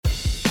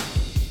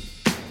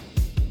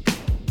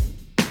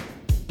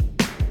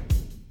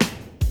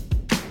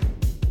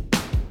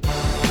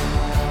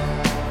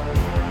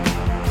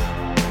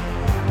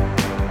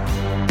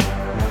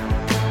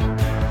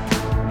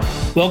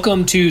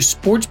Welcome to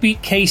Sports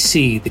Beat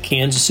KC, the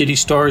Kansas City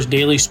Star's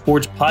daily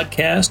sports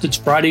podcast. It's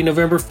Friday,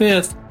 November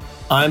 5th.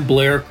 I'm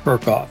Blair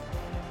Kirchhoff.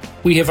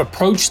 We have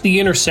approached the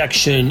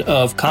intersection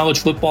of college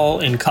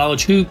football and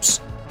college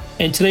hoops,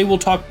 and today we'll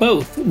talk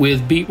both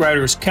with beat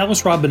writers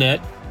Carlos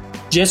Robinette,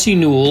 Jesse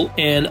Newell,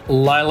 and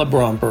Lila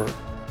Bromberg.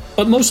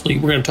 But mostly,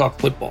 we're going to talk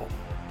football.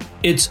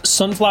 It's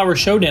Sunflower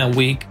Showdown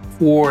week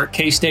for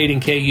K-State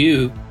and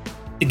KU.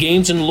 The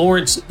games in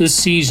Lawrence this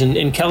season,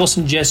 and Carlos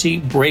and Jesse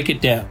break it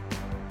down.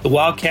 The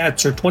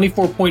Wildcats are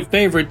 24-point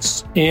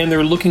favorites, and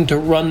they're looking to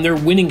run their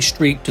winning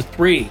streak to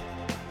 3.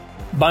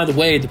 By the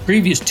way, the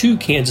previous 2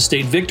 Kansas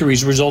State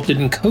victories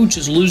resulted in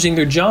coaches losing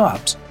their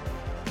jobs.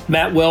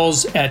 Matt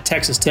Wells at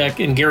Texas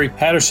Tech and Gary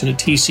Patterson at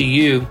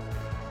TCU.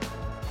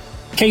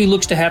 KU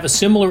looks to have a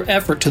similar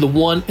effort to the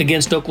one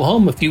against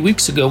Oklahoma a few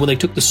weeks ago when they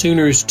took the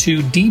Sooners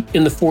to deep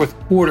in the fourth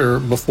quarter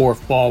before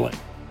falling.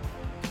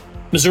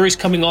 Missouri's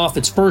coming off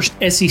its first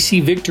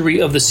SEC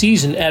victory of the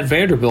season at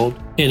Vanderbilt,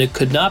 and it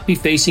could not be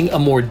facing a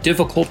more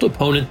difficult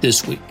opponent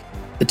this week.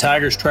 The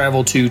Tigers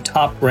travel to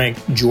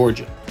top-ranked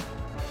Georgia.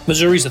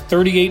 Missouri's a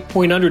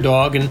 38-point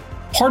underdog, and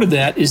part of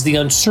that is the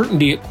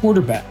uncertainty at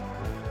quarterback.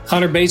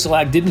 Connor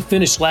Bazelak didn't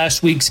finish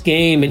last week's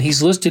game, and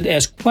he's listed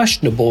as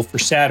questionable for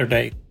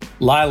Saturday.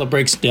 Lila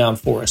breaks it down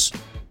for us.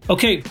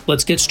 Okay,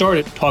 let's get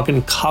started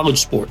talking college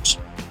sports.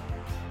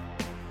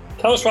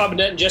 Carlos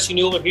Robinette and Jesse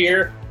Newell are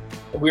here.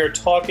 We are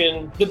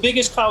talking the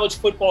biggest college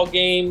football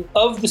game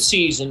of the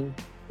season.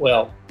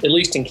 Well, at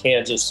least in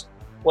Kansas.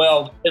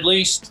 Well, at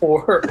least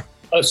for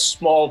a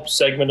small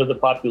segment of the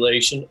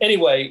population.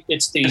 Anyway,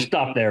 it's the... Just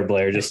stop there,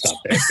 Blair. Just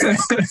stop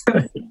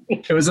there.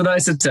 It was a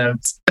nice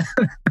attempt.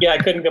 Yeah, I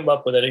couldn't come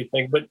up with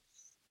anything. But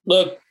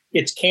look,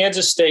 it's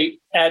Kansas State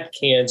at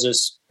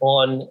Kansas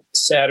on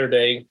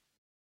Saturday.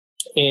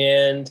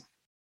 And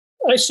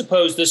I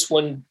suppose this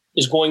one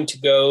is going to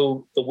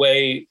go the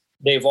way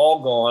they've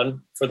all gone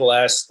for the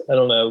last,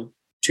 200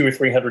 or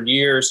 300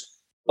 years.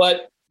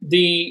 But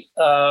there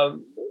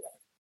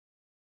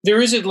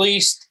is at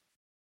least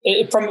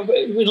one of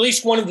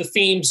the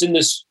themes in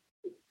this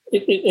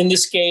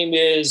game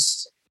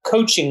is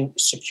coaching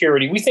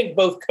security. We think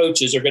both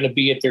coaches are going to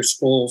be at their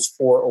schools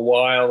for a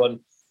while, and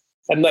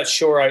I'm not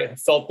sure I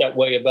felt that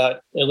way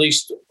about, at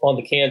least on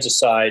the Kansas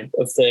side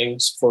of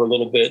things, for a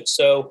little bit.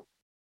 So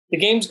the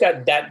game's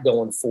got that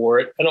going for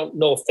it. I don't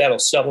know if that'll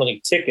sell any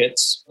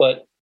tickets,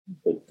 but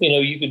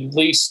you could at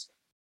least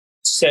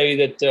say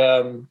that,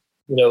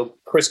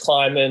 Chris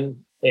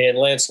Kleiman and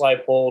Lance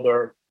Leipold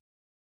are,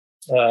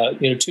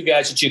 2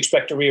 guys that you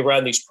expect to be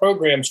around these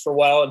programs for a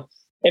while.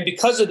 And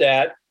because of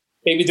that,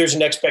 maybe there's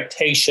an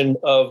expectation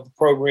of the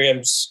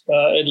programs,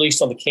 at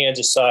least on the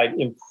Kansas side,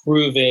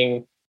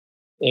 improving.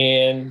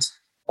 And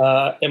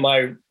am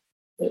I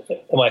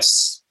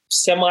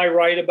semi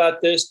right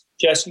about this,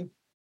 Jesse?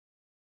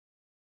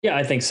 Yeah,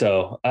 I think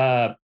so.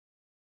 The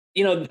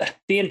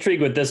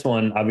intrigue with this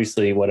one,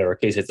 obviously, whatever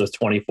case, it's a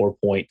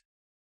 24-point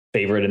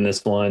favorite in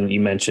this one. You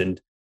mentioned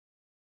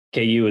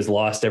KU has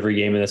lost every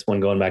game in this one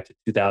going back to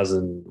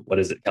 2000. What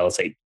is it, Carlos?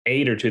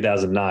 8 or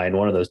 2009?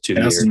 One of those 2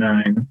 years.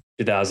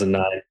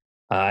 2009.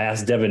 I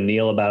asked Devin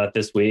Neal about it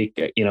this week.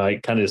 It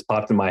kind of just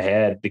popped in my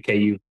head. The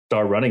KU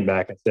star running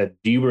back. I said,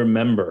 "Do you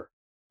remember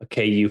a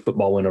KU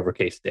football win over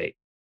K-State?"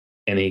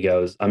 And he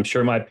goes, "I'm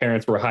sure my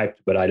parents were hyped,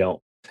 but I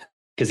don't,"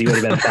 because he would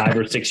have been 5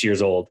 or 6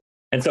 years old.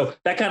 And so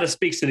that kind of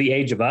speaks to the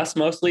age of us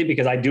mostly,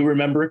 because I do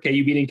remember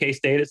KU beating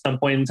K-State at some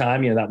point in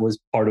time. That was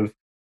part of,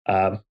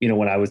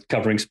 when I was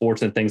covering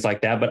sports and things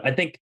like that. But I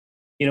think,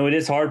 it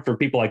is hard for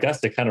people like us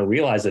to kind of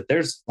realize that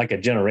there's like a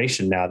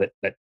generation now that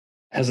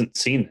hasn't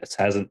seen this,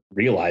 hasn't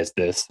realized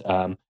this.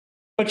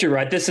 But you're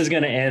right. This is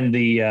going to end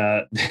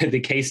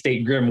the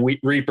K-State Grim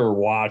Reaper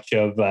watch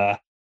of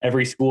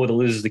every school that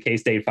loses to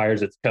K-State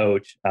fires its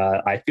coach.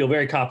 I feel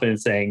very confident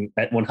saying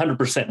that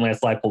 100% Lance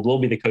Leipold will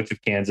be the coach of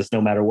Kansas,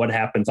 no matter what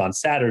happens on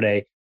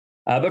Saturday.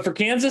 But for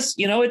Kansas,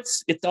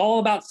 it's all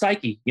about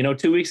psyche.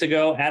 2 weeks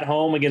ago at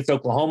home against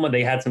Oklahoma,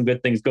 they had some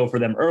good things go for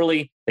them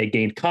early. They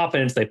gained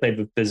confidence. They played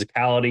with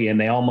physicality, and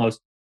they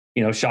almost,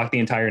 shocked the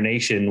entire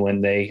nation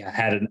when they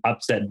had an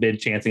upset bid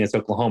chance against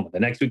Oklahoma.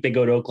 The next week they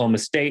go to Oklahoma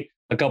State.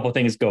 A couple of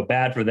things go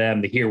bad for them.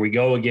 The here we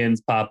go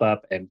agains pop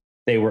up, and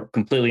they were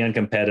completely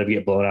uncompetitive,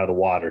 get blown out of the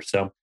water.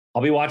 So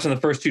I'll be watching the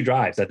first 2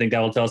 drives. I think that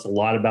will tell us a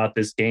lot about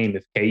this game.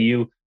 If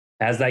KU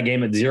has that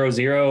game at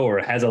 0-0 or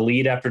has a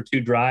lead after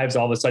 2 drives,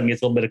 all of a sudden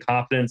gets a little bit of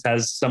confidence,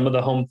 has some of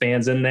the home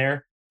fans in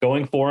there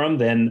going for them,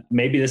 then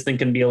maybe this thing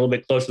can be a little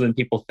bit closer than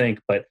people think.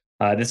 But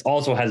this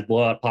also has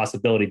blowout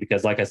possibility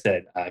because, like I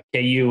said,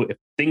 KU, if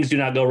things do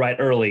not go right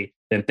early,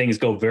 then things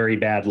go very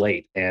bad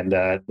late. And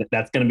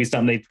that's going to be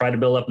something they try to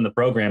build up in the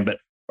program. But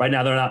right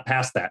now, they're not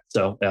past that.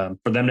 So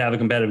for them to have a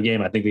competitive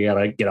game, I think they got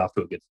to get off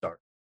to a good start.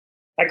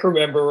 I can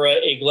remember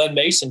a Glenn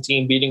Mason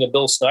team beating a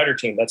Bill Snyder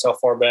team. That's how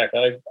far back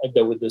I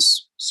go with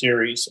this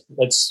series.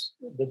 That's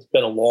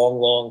been a long,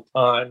 long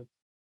time.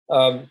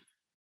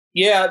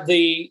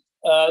 The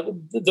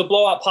The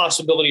blowout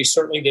possibility is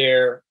certainly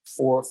there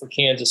for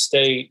Kansas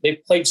State.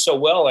 They've played so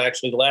well,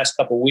 actually, the last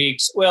couple of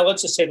weeks. Well,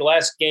 let's just say the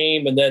last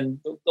game and then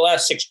the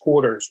last 6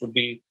 quarters would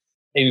be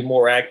maybe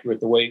more accurate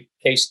the way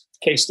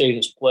K-State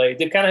has played.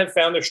 They kind of have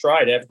found their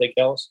stride, haven't they,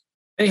 Kellis?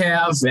 They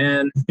have,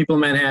 and people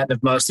in Manhattan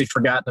have mostly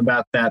forgotten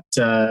about that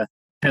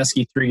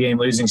pesky 3-game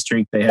losing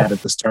streak they had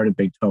at the start of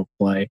Big 12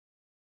 play.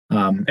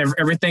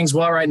 Everything's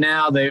well right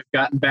now. They've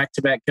gotten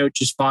back-to-back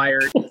coaches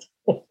fired.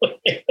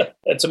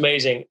 That's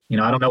amazing.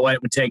 I don't know what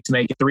it would take to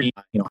make it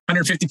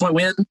 150-point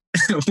win.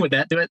 Would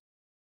that do it?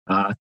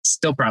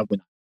 Still probably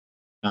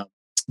not.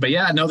 But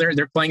yeah, no,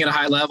 they're playing at a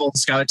high level.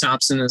 Skylar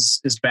Thompson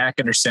is back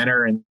under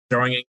center and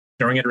throwing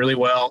it really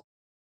well.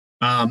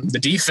 The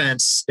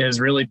defense has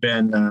really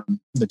been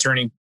the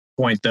turning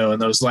point, though. In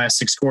those last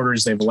 6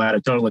 quarters, they've allowed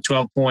a total of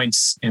 12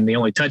 points, and the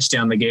only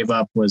touchdown they gave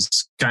up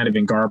was kind of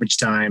in garbage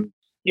time.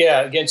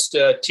 Yeah, against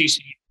TCU.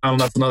 I don't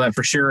know if we'll know that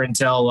for sure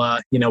until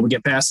we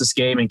get past this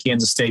game and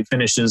Kansas State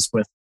finishes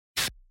with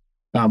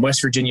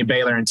West Virginia,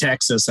 Baylor, and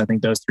Texas. I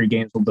think those 3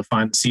 games will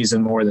define the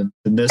season more than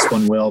this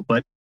one will.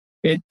 But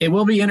it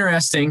will be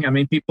interesting. I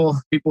mean,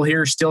 people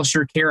here still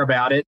sure care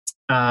about it.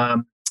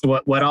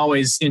 What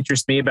always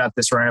interests me about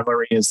this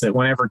rivalry is that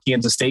whenever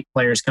Kansas State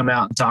players come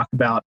out and talk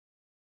about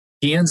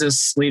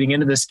Kansas leading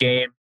into this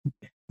game,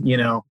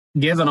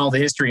 given all the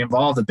history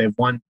involved that they've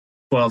won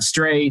 12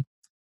 straight,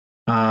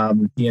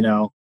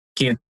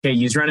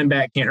 KU's running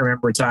back can't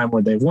remember a time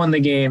where they've won the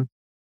game.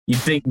 You'd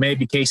think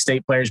maybe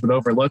K-State players would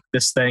overlook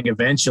this thing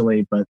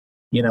eventually, but,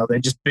 they're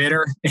just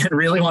bitter and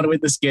really want to win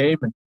this game.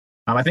 And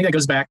I think that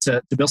goes back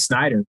to Bill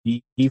Snyder.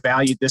 He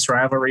valued this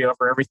rivalry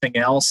over everything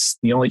else.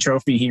 The only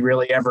trophy he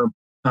really ever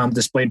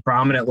displayed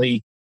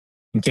prominently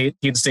in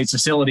Kansas State's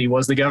facility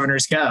was the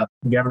Governor's Cup,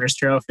 the Governor's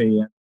Trophy.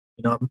 And,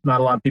 not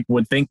a lot of people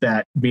would think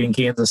that beating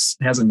Kansas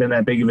hasn't been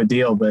that big of a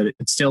deal, but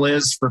it still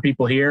is for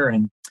people here.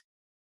 And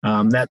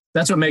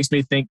that's what makes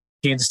me think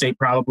Kansas State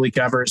probably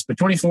covers. But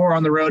 24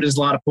 on the road is a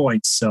lot of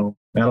points, so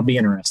that'll be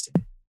interesting.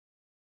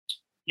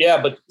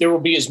 Yeah, but there will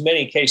be as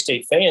many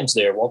K-State fans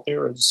there, won't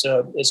there, as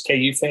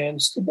KU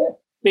fans?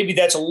 Maybe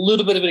that's a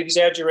little bit of an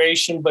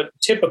exaggeration, but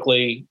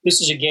typically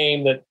this is a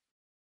game that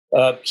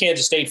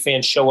Kansas State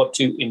fans show up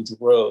to in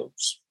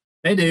droves.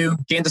 They do.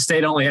 Kansas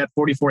State only had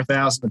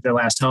 44,000 at their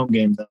last home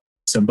game, though.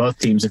 So both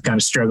teams have kind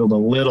of struggled a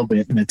little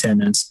bit in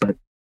attendance. But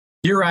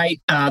you're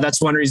right.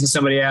 That's one reason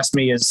somebody asked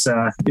me is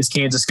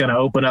Kansas going to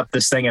open up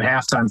this thing at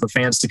halftime for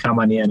fans to come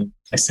on in? And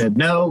I said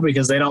no,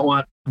 because they don't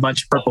want a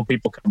bunch of purple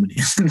people coming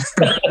in.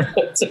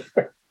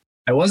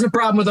 That wasn't a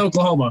problem with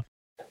Oklahoma.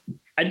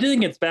 I do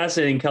think it's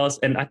fascinating, Kellis,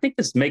 and I think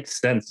this makes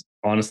sense,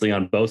 honestly,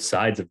 on both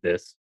sides of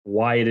this,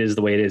 why it is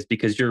the way it is,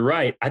 because you're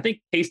right. I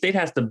think K-State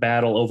has to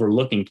battle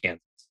overlooking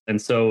Kansas.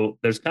 And so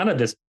there's kind of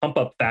this pump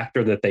up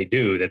factor that they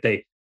do, that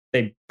they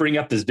bring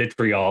up this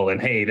vitriol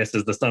and, hey, this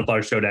is the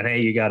Sunflower Showdown.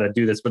 Hey, you got to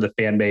do this for the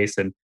fan base.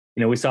 And,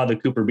 we saw the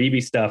Cooper Beebe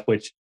stuff,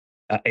 which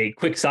a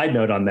quick side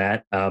note on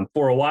that.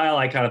 For a while,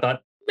 I kind of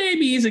thought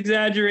maybe he's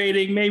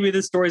exaggerating. Maybe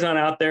this story's not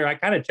out there. I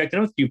kind of checked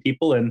in with a few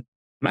people, and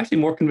I'm actually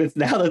more convinced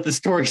now that the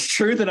story's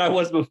true than I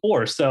was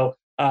before. So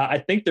I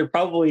think there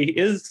probably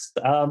is,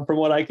 from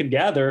what I could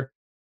gather,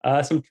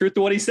 some truth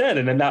to what he said.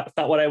 And then that's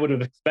not what I would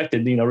have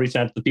expected,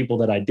 reaching out to the people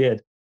that I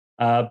did.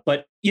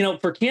 But,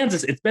 for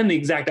Kansas, it's been the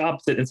exact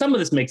opposite. And some of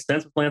this makes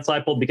sense with Lance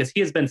Leipold because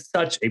he has been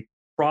such a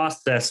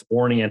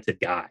process-oriented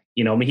guy.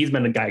 He's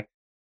been a guy,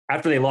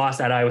 after they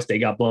lost at Iowa State,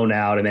 got blown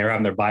out, and they were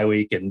having their bye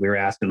week, and we were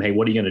asking him, hey,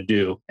 what are you going to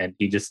do? And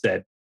he just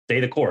said, stay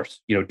the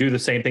course, do the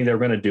same thing they were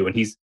going to do. And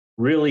he's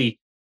really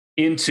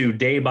into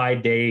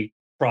day-by-day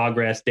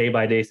progress,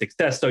 day-by-day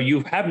success. So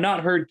you have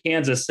not heard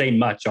Kansas say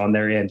much on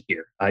their end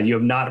here. You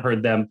have not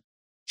heard them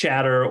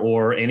chatter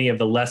or any of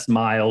the Les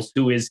Miles,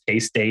 who is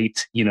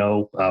K-State,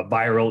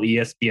 viral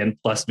ESPN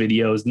Plus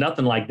videos,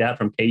 nothing like that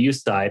from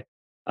KU's side.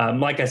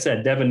 Like I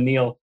said, Devin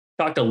Neal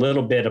talked a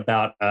little bit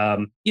about,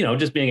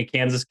 just being a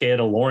Kansas kid,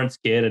 a Lawrence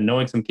kid, and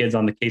knowing some kids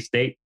on the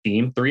K-State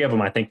team, 3 of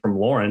them, I think, from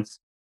Lawrence,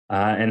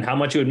 and how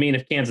much it would mean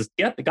if Kansas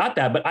got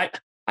that. But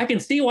I can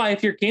see why,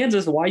 if you're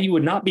Kansas, why you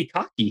would not be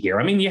cocky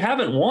here. I mean, you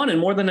haven't won in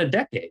more than a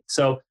decade.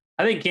 So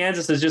I think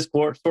Kansas is just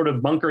sort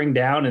of bunkering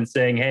down and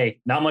saying, hey,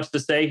 not much to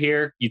say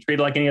here. You treat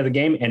it like any other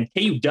game. And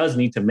KU does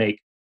need to make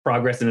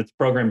progress in its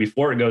program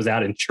before it goes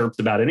out and chirps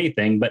about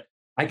anything. But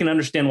I can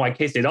understand why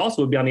K-State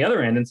also would be on the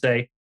other end and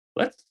say,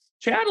 let's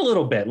chat a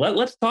little bit.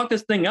 Let's talk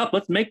this thing up.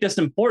 Let's make this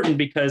important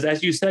because,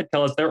 as you said,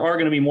 Kellis, there are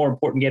going to be more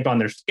important games on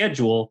their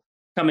schedule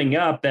coming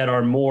up that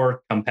are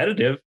more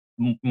competitive,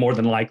 more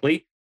than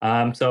likely.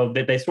 So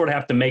they sort of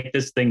have to make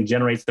this thing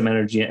generate some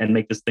energy and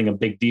make this thing a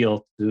big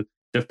deal to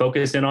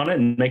focus in on it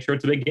and make sure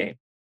it's a big game.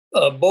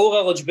 Bowl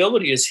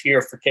eligibility is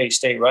here for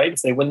K-State, right?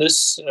 If they win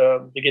this,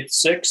 they get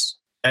 6.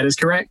 That is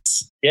correct.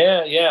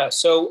 Yeah.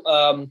 So,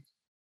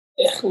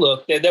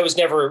 look, there was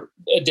never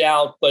a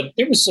doubt, but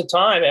there was a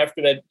time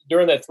after that,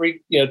 during that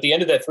at the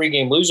end of that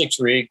 3-game losing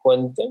streak,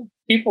 when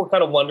people were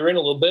kind of wondering a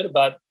little bit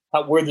about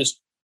where this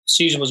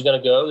season was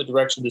going to go, the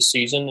direction of the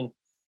season.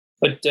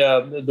 But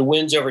the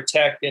wins over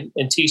Tech and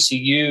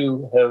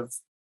TCU have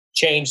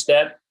changed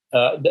that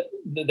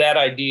that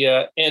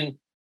idea. And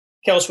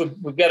Kels,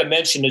 we've got to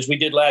mention, as we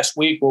did last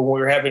week, when we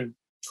were having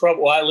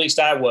trouble, well, at least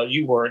I was,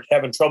 you weren't,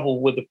 having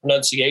trouble with the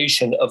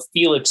pronunciation of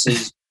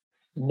Felix's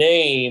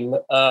name.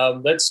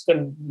 That's going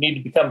to need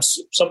to become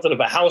something of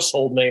a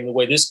household name the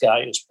way this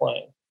guy is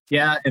playing.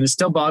 Yeah, and it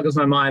still boggles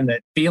my mind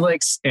that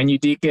Felix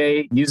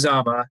Enudike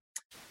Uzama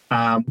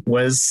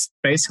was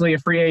basically a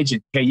free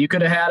agent. Okay, you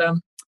could have had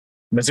him.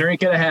 Missouri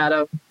could have had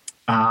him.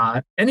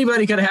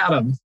 Anybody could have had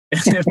him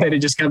if they'd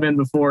have just come in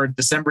before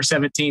December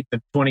 17th of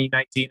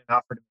 2019 and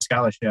offered him a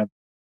scholarship.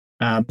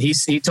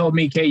 He told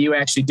me KU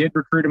actually did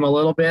recruit him a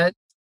little bit,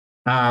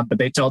 but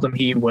they told him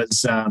he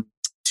was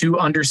too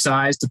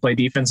undersized to play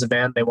defensive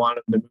end. They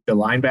wanted him to move to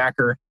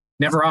linebacker.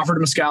 Never offered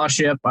him a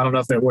scholarship. I don't know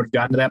if they would have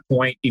gotten to that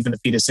point, even if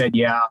he'd have said,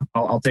 yeah,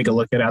 I'll take a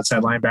look at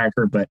outside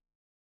linebacker. But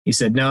he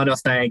said, no,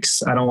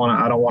 thanks. I don't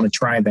want to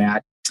try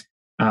that.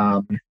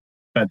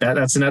 But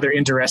that's another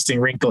interesting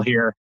wrinkle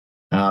here.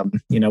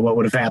 What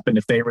would have happened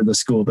if they were the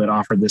school that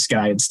offered this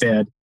guy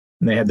instead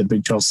and they had the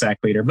Big 12 sack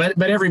leader?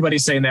 But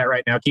everybody's saying that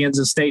right now.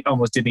 Kansas State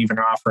almost didn't even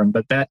offer him.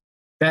 But that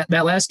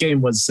last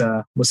game was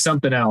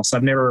something else.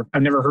 I've never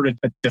heard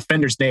a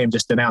defender's name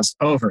just announced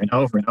over and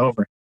over and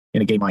over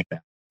in a game like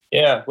that.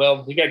 Yeah,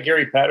 well, we got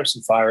Gary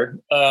Patterson fired,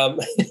 and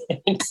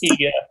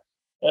he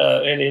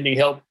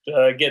helped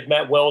get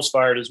Matt Wells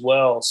fired as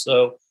well.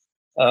 So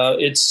now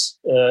he's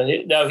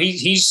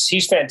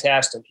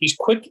fantastic. He's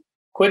quick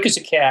as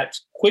a cat,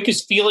 quick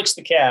as Felix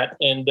the cat,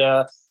 and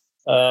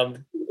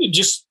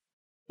just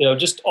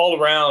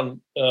all around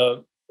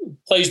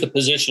plays the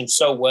position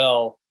so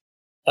well.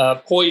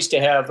 Poised to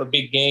have a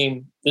big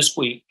game this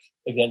week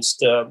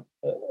against the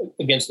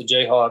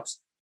Jayhawks.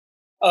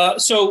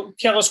 So,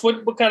 Kellis,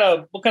 what kind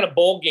of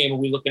bowl game are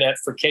we looking at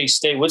for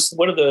K-State? What's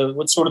sort of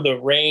the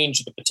range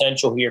of the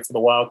potential here for the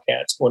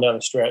Wildcats going down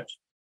the stretch?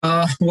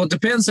 Well, it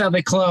depends how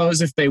they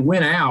close. If they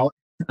win out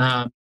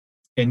and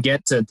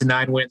get to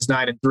 9 wins,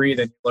 9-3,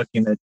 then you're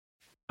looking at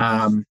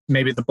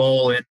maybe the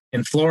bowl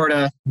in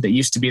Florida that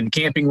used to be the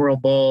Camping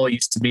World Bowl,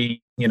 used to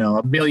be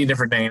a million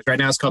different names. Right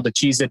now, it's called the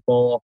Cheez-It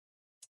Bowl.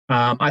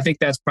 I think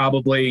that's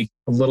probably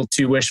a little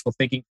too wishful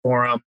thinking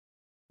for them.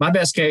 My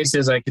best case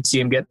is I could see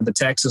them getting to the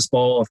Texas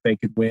Bowl if they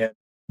could win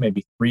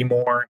maybe 3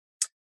 more.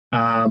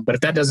 But if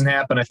that doesn't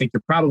happen, I think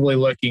you're probably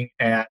looking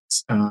at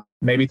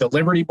maybe the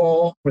Liberty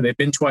Bowl, where they've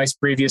been twice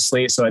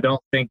previously. So I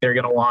don't think they're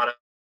going to want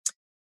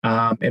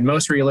to. And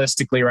most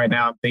realistically right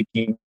now, I'm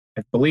thinking,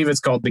 I believe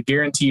it's called the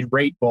Guaranteed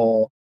Rate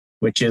Bowl,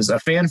 which is a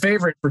fan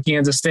favorite for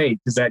Kansas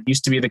State, because that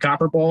used to be the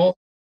Copper Bowl.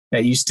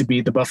 That used to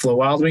be the Buffalo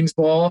Wild Wings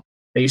Bowl.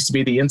 That used to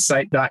be the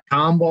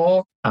Insight.com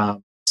Bowl.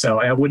 So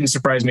it wouldn't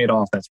surprise me at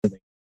all if that's for them.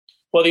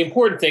 Well, the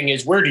important thing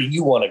is, where do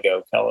you want to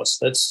go, Kellis?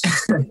 That's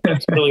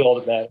really all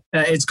that matters.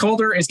 It's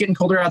colder. It's getting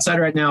colder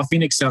outside right now.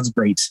 Phoenix sounds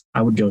great.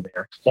 I would go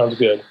there. Sounds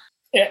good.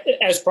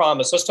 As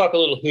promised, let's talk a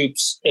little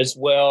hoops as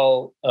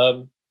well.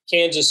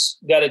 Kansas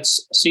got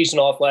its season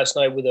off last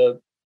night with a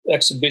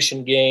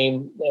exhibition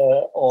game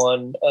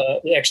on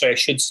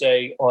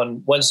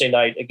Wednesday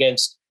night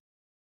against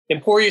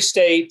Emporia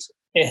State.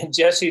 And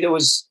Jesse, I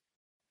was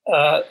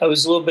a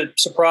little bit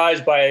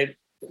surprised by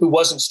who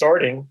wasn't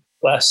starting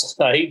last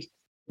night.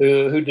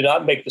 Who did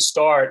not make the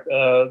start.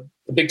 The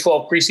Big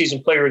 12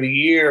 preseason player of the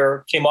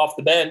year came off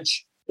the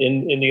bench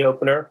in the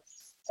opener.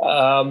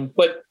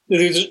 But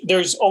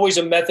there's always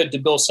a method to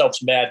Bill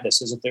Self's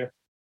madness, isn't there?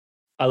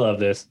 I love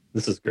this.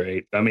 This is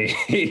great. I mean,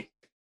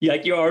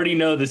 you already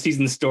know the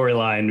season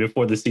storyline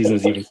before the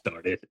season's even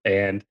started.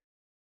 And,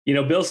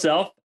 Bill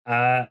Self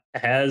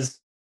has,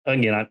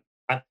 again,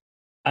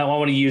 I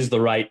want to use the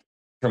right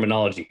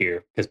terminology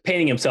here, because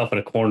painting himself in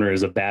a corner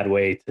is a bad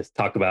way to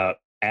talk about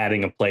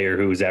adding a player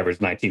who's averaged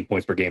 19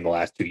 points per game the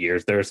last 2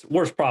 years. There's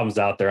worse problems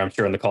out there, I'm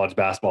sure, in the college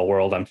basketball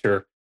world. I'm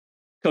sure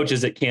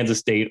coaches at Kansas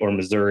State or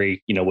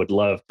Missouri, would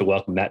love to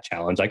welcome that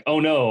challenge. Like,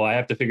 oh no, I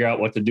have to figure out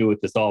what to do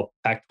with this all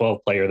Pac-12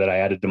 player that I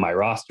added to my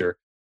roster.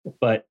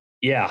 But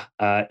yeah,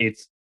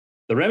 it's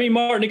the Remy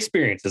Martin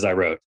experience, as I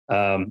wrote.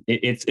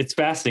 It's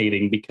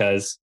fascinating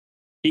because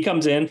he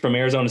comes in from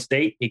Arizona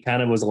State. He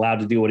kind of was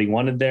allowed to do what he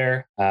wanted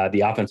there.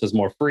 The offense was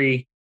more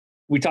free.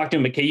 We talked to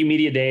him at KU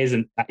Media Days,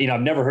 and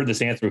I've never heard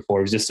this answer before.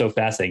 It was just so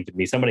fascinating to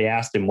me. Somebody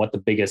asked him what the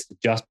biggest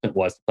adjustment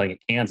was to playing at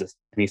Kansas,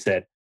 and he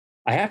said,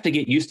 I have to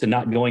get used to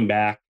not going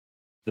back to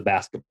the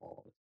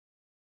basketball,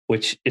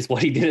 which is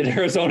what he did at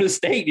Arizona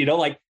State.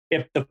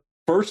 If the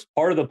first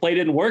part of the play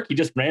didn't work, he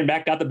just ran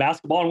back, got the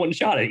basketball, and went and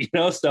shot it.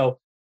 So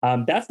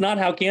that's not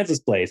how Kansas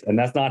plays, and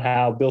that's not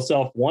how Bill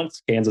Self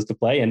wants Kansas to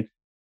play.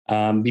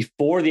 And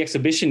before the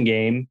exhibition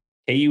game,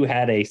 KU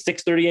had a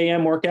 6:30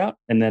 a.m. workout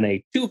and then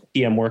a 2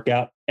 p.m.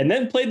 workout, and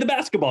then played the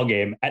basketball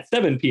game at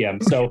 7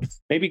 p.m. So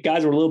maybe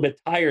guys were a little bit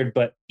tired,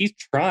 but he's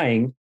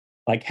trying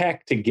like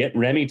heck to get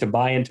Remy to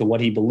buy into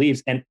what he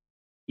believes. And,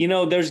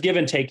 there's give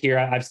and take here.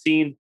 I've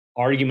seen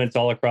arguments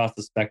all across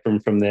the spectrum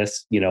from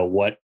this,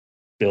 what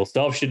Bill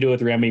Self should do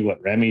with Remy,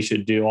 what Remy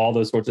should do, all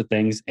those sorts of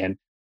things. And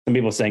some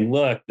people saying,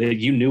 look,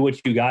 you knew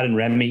what you got in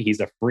Remy. He's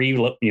a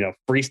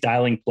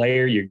freestyling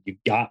player. You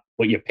got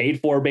what you paid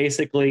for,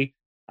 basically.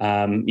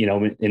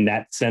 In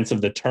that sense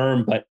of the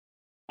term. But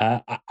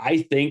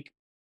I think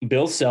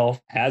Bill Self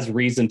has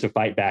reason to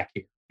fight back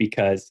here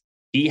because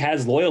he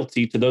has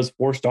loyalty to those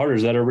 4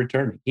 starters that are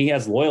returning. He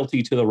has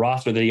loyalty to the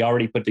roster that he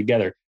already put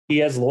together. He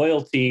has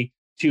loyalty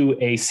to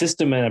a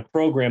system and a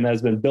program that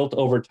has been built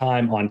over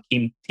time on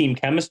team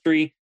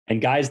chemistry and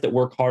guys that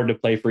work hard to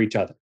play for each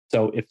other.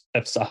 So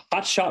if a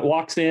hot shot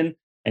walks in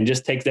and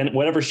just takes in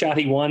whatever shot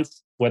he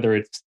wants, whether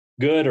it's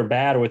good or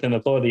bad or within the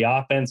flow of the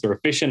offense or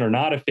efficient or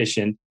not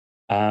efficient,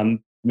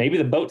 maybe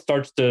the boat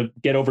starts to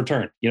get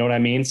overturned. You know what I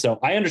mean? So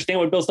I understand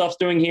what Bill Self's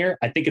doing here.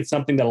 I think it's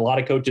something that a lot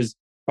of coaches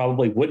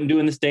probably wouldn't do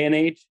in this day and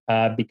age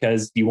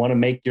because you want to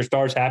make your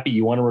stars happy.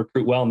 You want to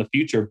recruit well in the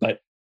future. But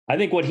I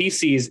think what he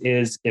sees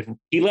is if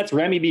he lets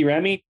Remy be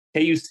Remy,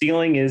 KU's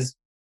ceiling is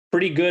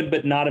pretty good,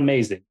 but not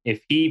amazing.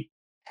 If he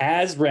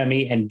has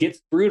Remy and gets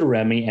through to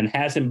Remy and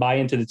has him buy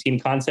into the team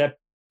concept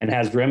and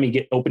has Remy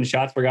get open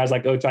shots for guys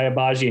like Ochai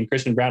Agbaji and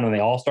Christian Brown when they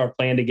all start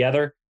playing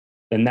together,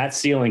 then that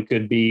ceiling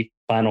could be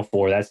Final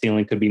Four. That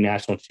ceiling could be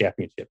national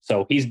championship.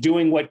 So he's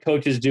doing what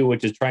coaches do,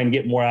 which is trying to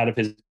get more out of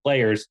his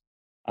players.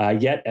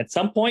 Yet at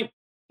some point,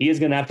 he is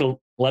going to have to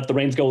let the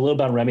reins go a little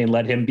bit on Remy and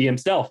let him be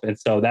himself. And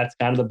so that's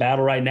kind of the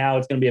battle right now.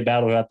 It's going to be a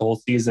battle throughout the whole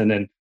season.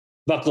 And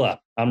buckle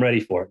up. I'm ready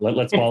for it.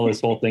 Let's follow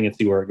this whole thing and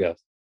see where it goes.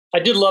 I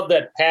did love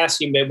that pass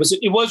he made.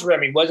 It was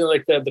Remy, wasn't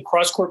it? Like the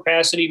cross-court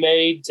pass that he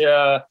made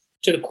to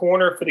the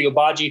corner for the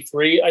Agbaji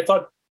 3. I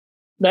thought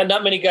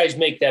not many guys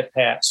make that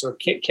pass or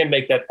can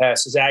make that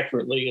pass as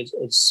accurately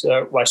as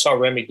I saw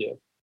Remy do.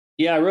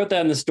 Yeah, I wrote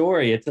that in the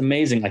story. It's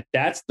amazing. Like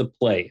that's the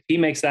play. If he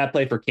makes that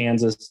play for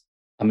Kansas,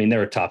 I mean,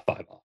 they're a top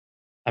 5 off.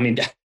 I mean,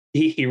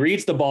 he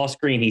reads the ball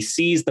screen. He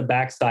sees the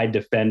backside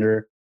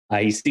defender.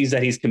 He sees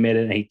that he's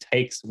committed, and he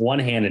takes one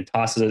hand and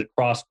tosses it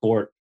across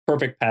court.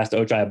 Perfect pass to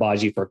Ochai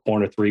Agbaji for a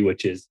corner 3,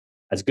 which is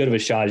as good of a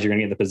shot as you're going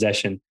to get in the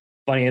possession.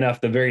 Funny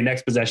enough, the very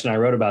next possession I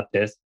wrote about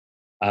this,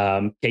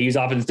 KU's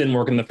offense didn't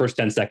work in the first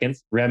 10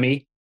 seconds.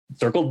 Remy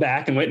circled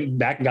back and went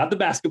back and got the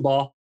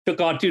basketball,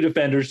 took on 2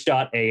 defenders,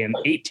 shot an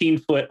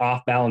 18-foot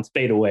off-balance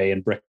fadeaway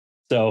and brick.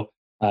 So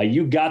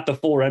you got the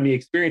full Remy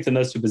experience in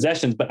those 2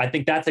 possessions, but I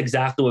think that's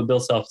exactly what Bill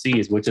Self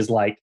sees, which is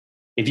like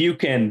if you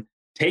can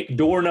take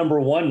door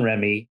number 1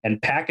 Remy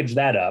and package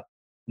that up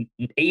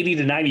 80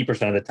 to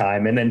 90% of the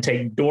time, and then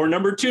take door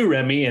number 2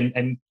 Remy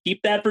and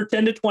keep that for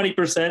 10 to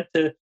 20%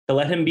 to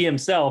let him be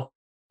himself,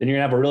 then you're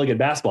gonna have a really good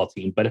basketball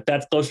team. But if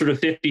that's closer to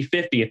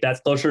 50-50, if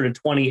that's closer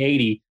to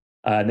 20-80,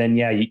 then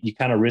yeah, you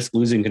kind of risk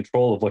losing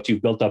control of what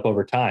you've built up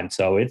over time.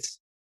 So it's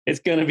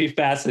going to be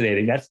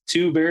fascinating. That's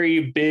 2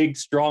 very big,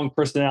 strong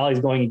personalities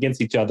going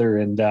against each other.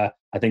 And I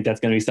think that's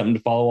going to be something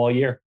to follow all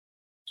year.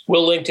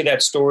 We'll link to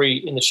that story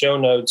in the show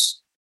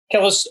notes.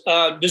 Kellis,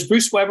 does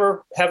Bruce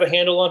Weber have a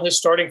handle on his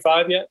starting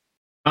 5 yet?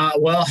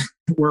 Well,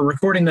 we're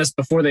recording this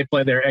before they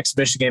play their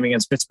exhibition game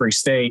against Pittsburgh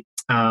State.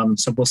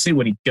 So we'll see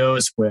what he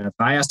goes with.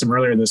 I asked him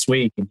earlier this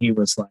week, and he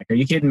was like, "Are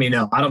you kidding me?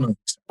 No, I don't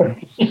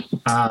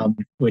know."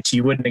 Which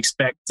you wouldn't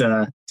expect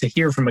to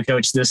hear from a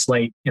coach this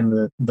late in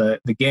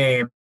the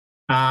game.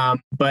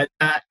 But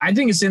I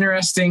think it's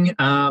interesting.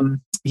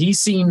 He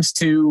seems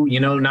to,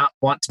 not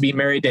want to be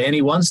married to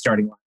any one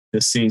starting line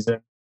this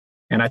season.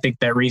 And I think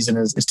that reason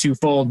is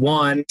twofold.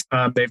 One,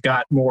 they've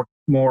got more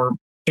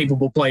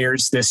capable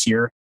players this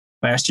year.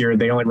 Last year,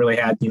 they only really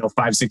had,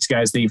 5-6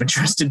 guys they even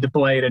trusted to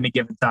play at any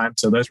given time.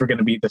 So those were going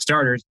to be the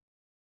starters.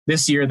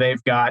 This year,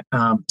 they've got,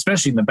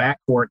 especially in the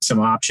backcourt, some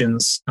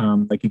options.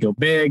 They could go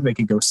big, they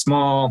could go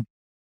small.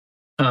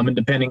 And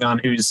depending on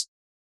who's,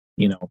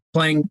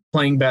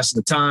 playing best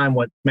at the time,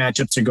 what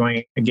matchups are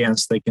going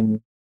against, they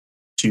can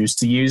choose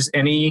to use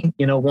any,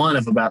 one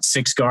of about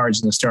 6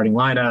 guards in the starting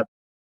lineup.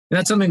 And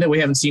that's something that we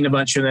haven't seen a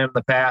bunch of them in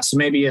the past. So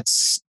maybe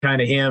it's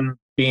kind of him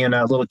being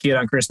a little kid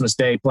on Christmas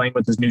Day, playing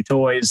with his new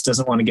toys,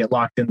 doesn't want to get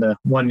locked into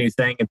one new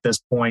thing at this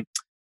point.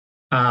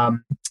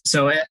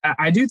 So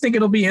I do think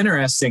it'll be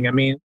interesting. I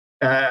mean,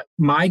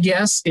 my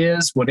guess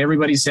is when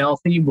everybody's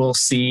healthy, we'll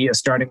see a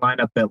starting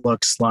lineup that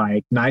looks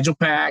like Nigel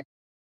Pack,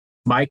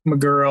 Mike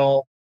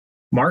McGurl,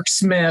 Mark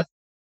Smith,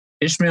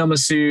 Ishmael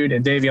Massoud,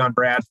 and Davion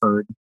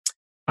Bradford.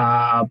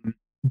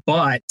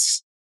 But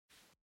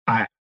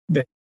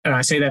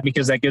I say that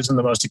because that gives them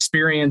the most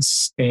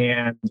experience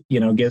and,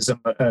 gives them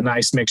a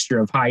nice mixture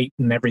of height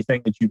and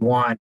everything that you'd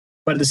want.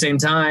 But at the same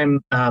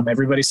time,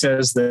 everybody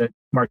says that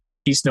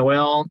Marquise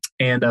Noel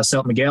and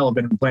Selt Miguel have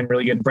been playing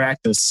really good in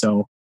practice.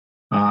 So,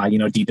 do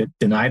you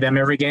deny them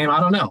every game? I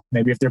don't know.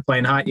 Maybe if they're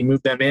playing hot, you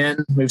move them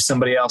in, move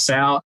somebody else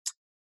out.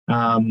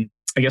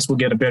 I guess we'll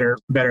get a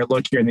better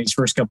look here in these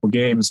first couple of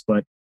games.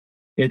 But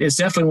it's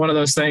definitely one of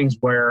those things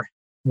where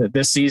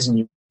this season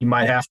you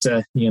might have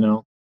to,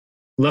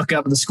 look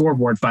up at the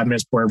scoreboard 5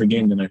 minutes before every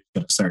game tonight is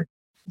going to start.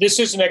 This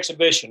is an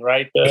exhibition,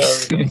 right?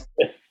 This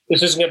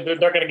isn't. They're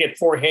not going to get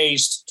 4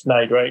 hazed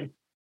tonight, right?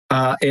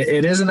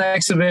 It is an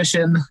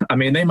exhibition. I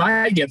mean, they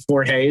might get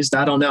 4 hazed.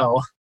 I don't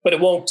know, but it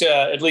won't.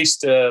 At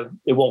least it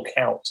won't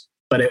count.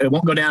 But it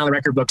won't go down in the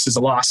record books as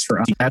a loss for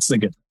us. That's the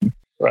good thing.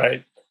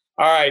 Right.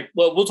 All right.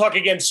 Well, we'll talk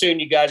again soon,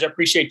 you guys. I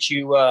appreciate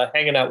you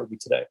hanging out with me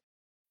today.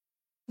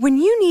 When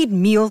you need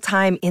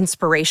mealtime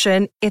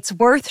inspiration, it's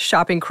worth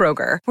shopping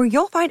Kroger, where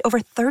you'll find over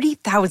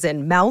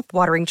 30,000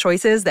 mouth-watering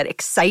choices that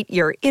excite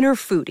your inner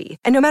foodie.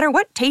 And no matter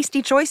what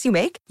tasty choice you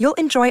make, you'll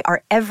enjoy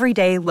our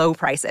everyday low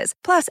prices,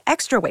 plus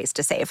extra ways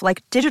to save,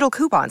 like digital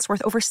coupons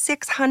worth over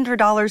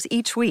 $600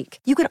 each week.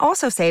 You can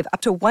also save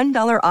up to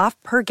 $1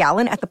 off per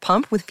gallon at the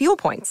pump with fuel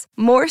points.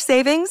 More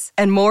savings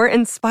and more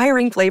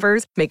inspiring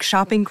flavors make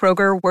shopping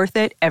Kroger worth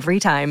it every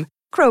time.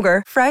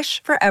 Kroger,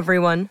 fresh for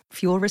everyone.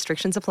 Fuel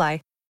restrictions apply.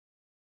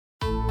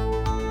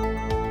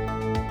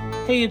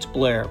 Hey, it's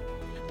Blair.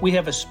 We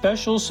have a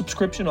special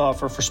subscription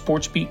offer for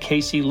SportsBeat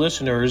KC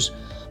listeners,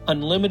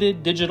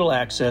 unlimited digital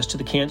access to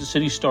the Kansas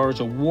City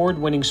Star's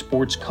award-winning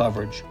sports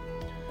coverage.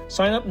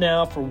 Sign up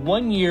now for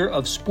 1 year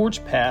of Sports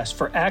Pass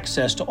for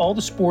access to all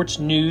the sports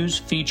news,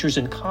 features,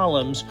 and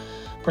columns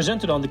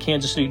presented on the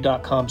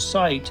kansascity.com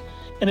site,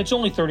 and it's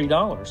only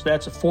 $30.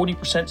 That's a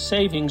 40%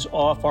 savings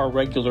off our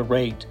regular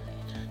rate.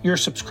 Your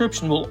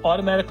subscription will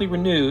automatically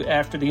renew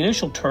after the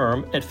initial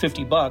term at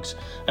 $50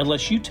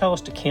 unless you tell us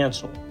to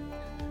cancel.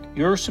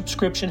 Your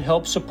subscription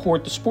helps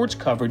support the sports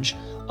coverage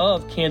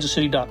of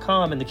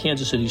kansascity.com and the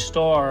Kansas City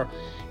Star,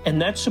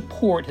 and that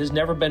support has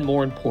never been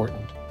more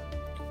important.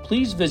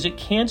 Please visit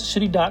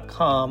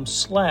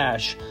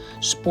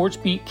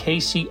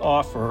kansascity.com/SportsBeatKC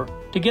offer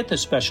to get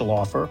this special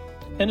offer.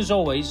 And as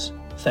always,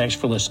 thanks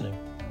for listening.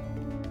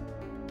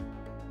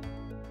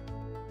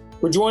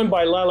 We're joined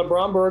by Lila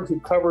Bromberg, who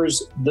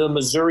covers the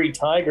Missouri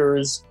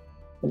Tigers.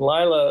 And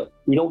Lila,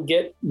 we don't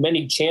get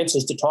many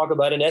chances to talk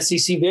about an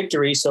SEC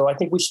victory, so I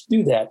think we should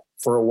do that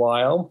for a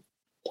while.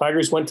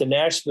 Tigers went to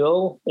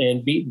Nashville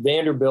and beat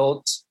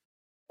Vanderbilt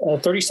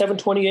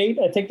 37-28,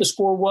 I think the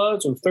score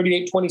was, or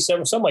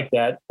 38-27, something like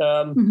that.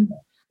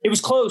 It was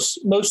close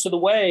most of the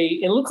way.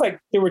 It looked like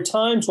there were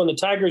times when the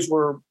Tigers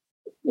were,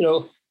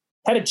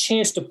 had a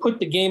chance to put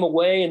the game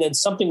away, and then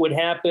something would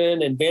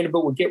happen and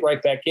Vanderbilt would get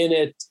right back in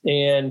it.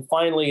 And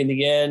finally, in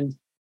the end,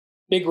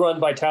 big run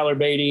by Tyler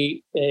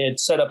Beatty. It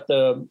set up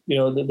the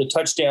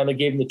touchdown that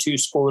gave him the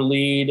 2-score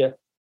lead.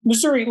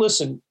 Missouri,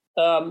 listen,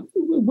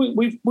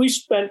 we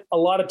spent a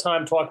lot of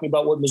time talking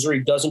about what Missouri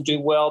doesn't do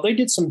well. They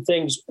did some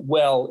things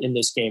well in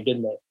this game,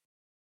 didn't they?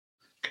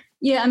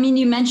 Yeah, I mean,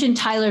 you mentioned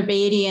Tyler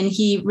Beatty, and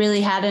he really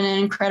had an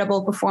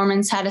incredible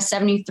performance, had a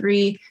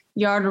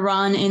 73-yard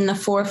run in the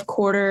fourth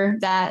quarter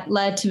that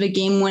led to the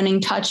game-winning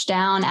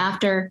touchdown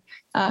after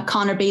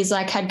Connor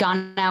Bazelak had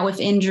gone out with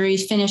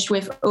injuries, finished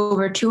with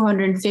over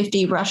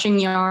 250 rushing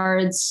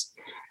yards,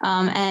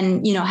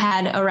 and,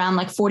 had around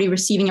like 40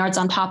 receiving yards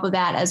on top of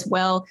that as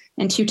well,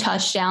 and 2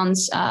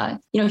 touchdowns.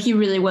 He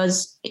really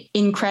was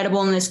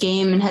incredible in this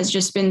game and has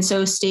just been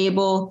so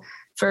stable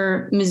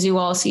for Mizzou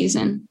all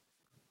season.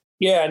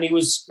 Yeah, and he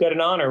got an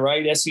honor,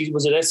 right?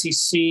 Was it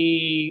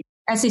SEC?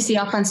 SEC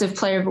Offensive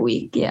Player of the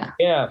Week, yeah.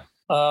 Yeah,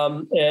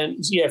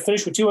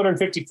 finished with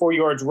 254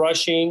 yards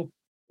rushing.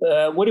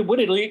 What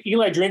did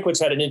Eli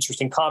Drinkwitz had an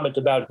interesting comment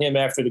about him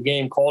after the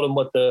game, called him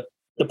what the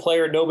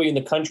player nobody in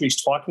the country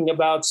is talking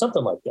about,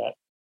 something like that.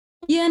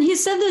 Yeah, and he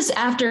said this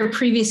after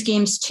previous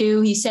games too.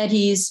 He said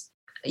he's,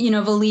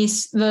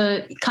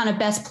 the kind of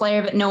best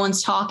player that no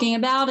one's talking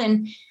about.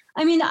 And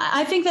I mean,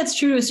 I think that's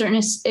true to a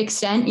certain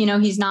extent.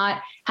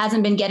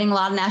 Hasn't been getting a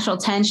lot of national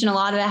attention. A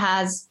lot of it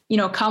has,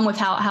 come with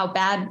how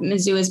bad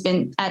Mizzou has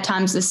been at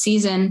times this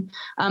season,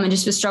 and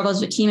just the struggles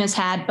the team has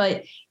had.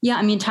 But yeah,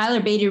 I mean, Tyler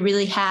Beatty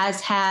really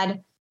has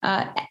had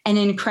an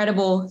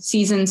incredible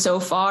season so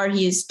far.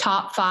 He's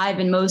top 5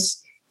 in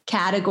most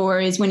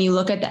categories when you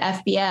look at the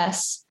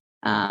FBS,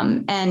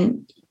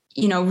 and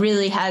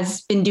really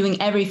has been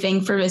doing everything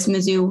for this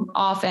Mizzou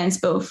offense,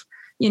 both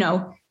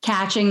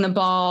catching the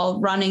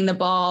ball, running the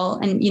ball.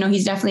 And,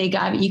 he's definitely a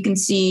guy that you can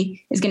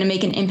see is going to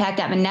make an impact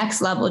at the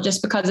next level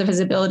just because of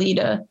his ability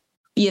to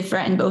be a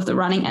threat in both the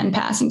running and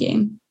passing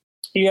game.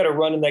 He had a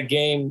run in that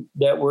game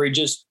where he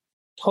just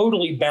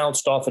totally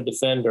bounced off a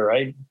defender,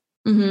 right?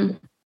 Mm-hmm.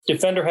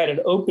 Defender had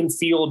an open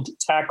field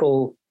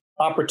tackle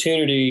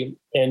opportunity,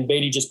 and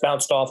Beatty just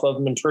bounced off of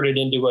him and turned it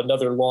into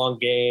another long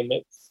gain.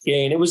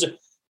 It was a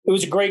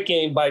great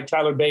game by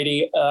Tyler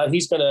Beatty.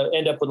 He's going to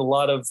end up with a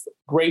lot of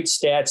great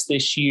stats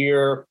this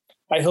year.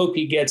 I hope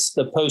he gets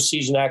the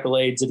postseason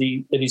accolades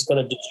that he's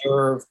going to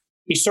deserve.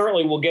 He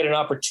certainly will get an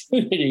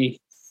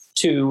opportunity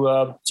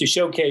to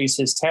showcase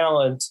his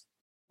talent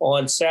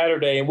on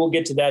Saturday, and we'll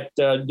get to that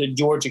the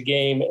Georgia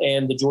game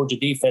and the Georgia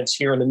defense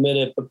here in a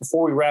minute. But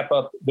before we wrap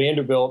up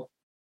Vanderbilt,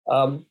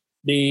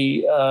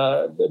 Beatty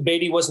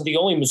wasn't the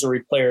only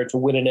Missouri player to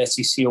win an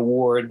SEC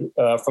award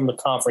from the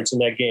conference in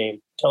that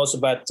game. Tell us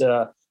about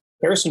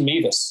Harrison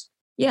Mevis.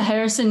 Yeah,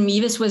 Harrison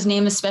Mevis was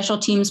named a Special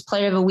Teams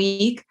Player of the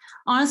Week.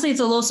 Honestly, it's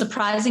a little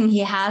surprising he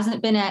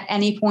hasn't been at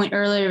any point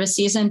earlier this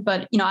season,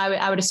 but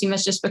I would assume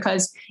it's just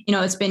because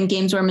it's been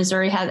games where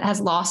Missouri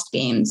has lost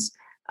games.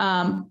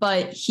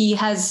 But he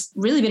has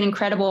really been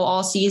incredible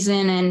all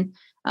season, and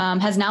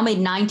has now made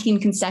 19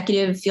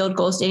 consecutive field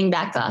goals dating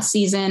back to last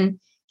season.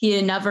 He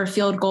had another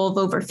field goal of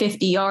over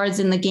 50 yards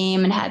in the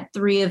game and had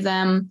 3 of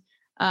them,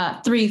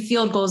 3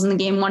 field goals in the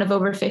game, one of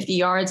over 50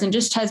 yards, and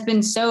just has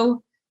been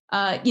so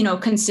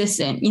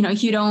consistent.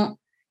 You don't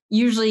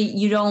usually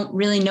you don't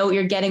really know what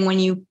you're getting when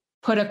you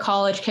put a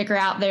college kicker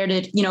out there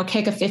to,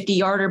 kick a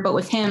 50-yarder. But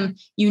with him,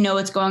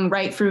 it's going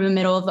right through the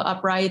middle of the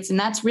uprights. And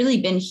that's really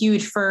been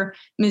huge for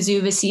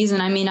Mizzou this season.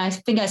 I mean, I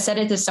think I said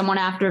it to someone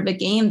after the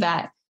game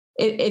that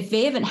if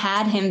they haven't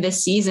had him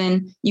this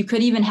season, you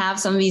could even have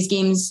some of these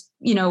games,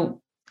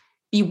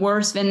 be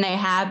worse than they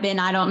have been.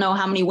 I don't know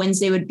how many wins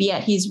they would be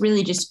at. He's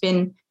really just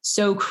been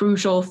so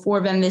crucial for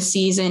them this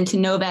season to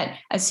know that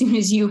as soon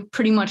as you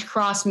pretty much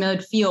cross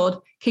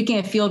midfield, kicking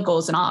a field goal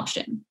is an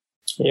option.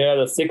 Yeah,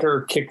 the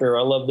thicker kicker.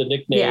 I love the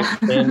nickname. Yeah.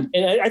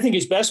 and I think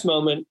his best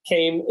moment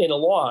came in a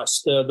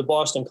loss, the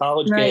Boston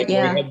College game, where he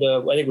had I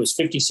think it was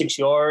 56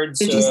 yards.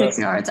 56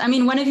 yards. I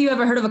mean, when have you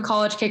ever heard of a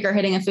college kicker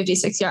hitting a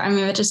 56-yard? I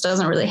mean, it just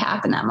doesn't really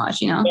happen that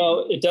much,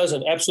 No, it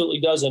doesn't. Absolutely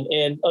doesn't.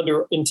 And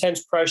under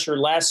intense pressure,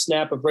 last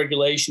snap of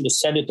regulation to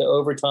send it to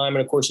overtime.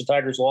 And of course, the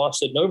Tigers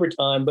lost it in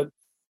overtime. But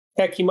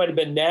heck, he might have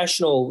been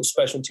National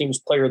Special Teams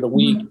Player of the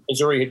Week. Mm-hmm.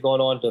 Missouri had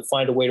gone on to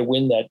find a way to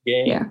win that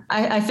game. Yeah,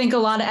 I think a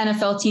lot of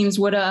NFL teams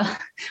would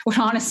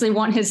honestly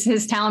want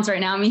his talents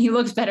right now. I mean, he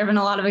looks better than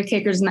a lot of the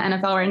kickers in the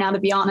NFL right now, to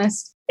be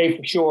honest. Hey,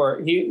 for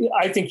sure.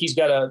 I think he's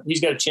got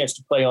a chance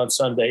to play on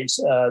Sundays.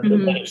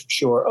 That is for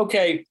sure.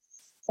 Okay,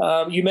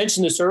 you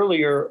mentioned this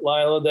earlier,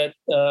 Lila, that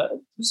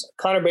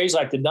Connor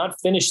Bazelak did not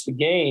finish the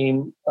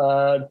game.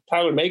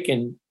 Tyler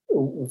Macon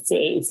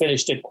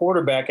finished at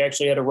quarterback.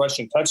 Actually, had a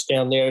rushing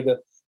touchdown there.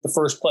 The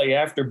first play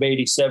after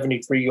Beatty's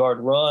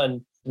 73-yard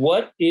run.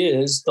 What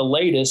is the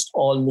latest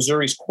on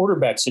Missouri's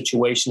quarterback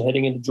situation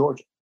heading into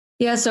Georgia?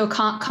 Yeah, so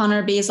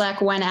Connor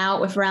Bazelak went out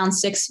with around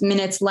 6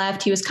 minutes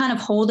left. He was kind of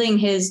holding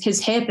his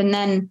hip and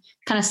then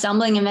kind of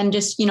stumbling. And then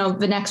just,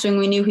 the next thing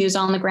we knew, he was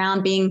on the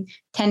ground being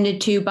tended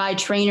to by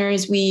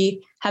trainers.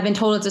 We have been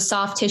told it's a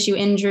soft tissue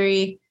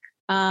injury.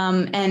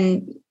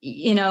 And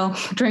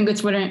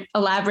Drinkwitz wouldn't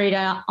elaborate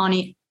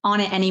on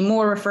it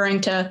anymore,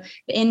 referring to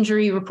the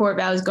injury report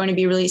that was going to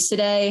be released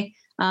today.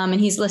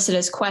 And he's listed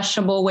as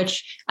questionable,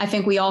 which I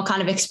think we all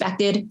kind of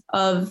expected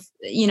of,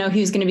 he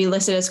was going to be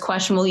listed as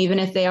questionable, even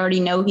if they already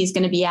know he's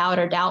going to be out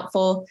or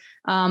doubtful.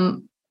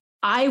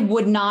 I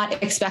would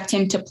not expect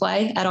him to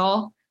play at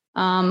all.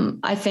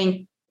 I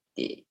think,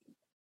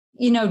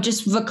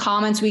 just the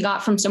comments we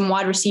got from some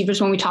wide receivers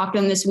when we talked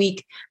to them this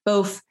week,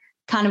 both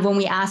kind of when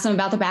we asked them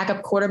about the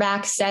backup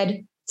quarterback,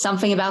 said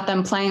something about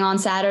them playing on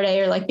Saturday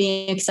or like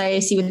being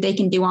excited to see what they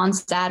can do on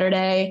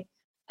Saturday.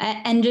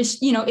 And just,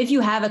 if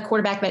you have a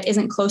quarterback that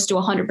isn't close to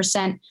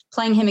 100%,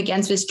 playing him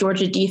against this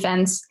Georgia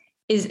defense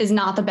is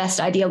not the best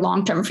idea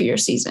long-term for your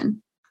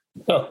season.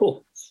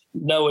 No,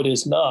 it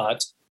is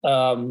not.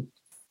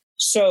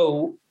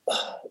 So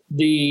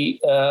you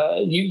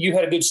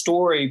had a good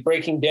story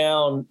breaking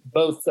down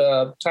both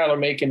Tyler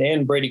Macon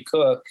and Brady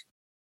Cook.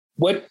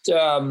 What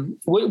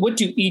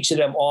do each of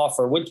them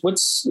offer?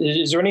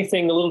 Is there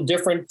anything a little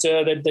different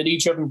that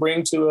each of them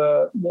bring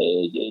to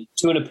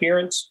an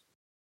appearance?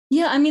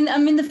 Yeah, I mean,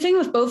 the thing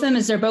with both of them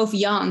is they're both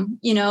young.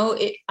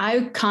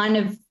 I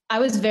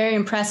was very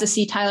impressed to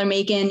see Tyler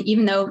Macon,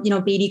 even though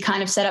Beatty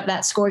kind of set up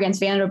that score against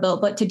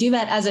Vanderbilt, but to do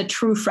that as a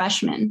true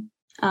freshman.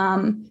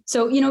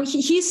 So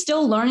he's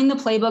still learning the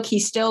playbook.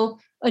 He's still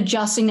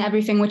adjusting to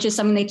everything, which is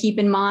something they keep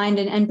in mind.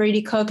 And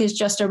Brady Cook is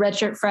just a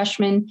redshirt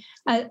freshman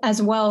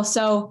as well.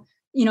 So,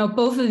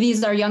 both of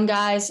these are young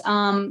guys.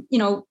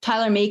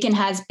 Tyler Macon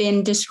has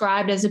been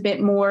described as a bit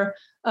more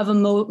of a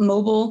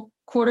mobile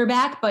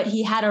quarterback, but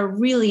he had a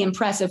really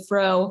impressive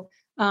throw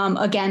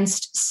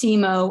against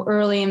SEMO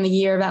early in the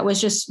year that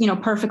was just,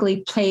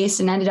 perfectly placed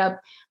and ended up,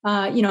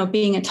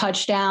 being a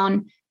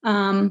touchdown.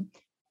 And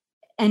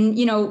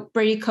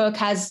Brady Cook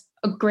has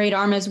a great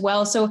arm as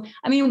well. So,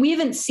 I mean, we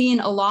haven't seen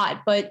a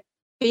lot, but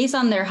based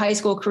on their high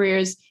school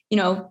careers,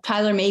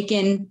 Tyler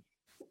Macon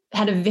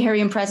had a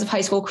very impressive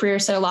high school career,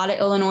 set a lot of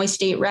Illinois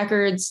State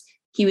records.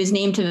 He was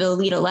named to the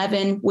Elite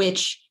 11,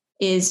 which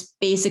is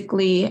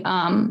basically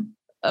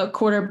a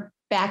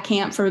quarterback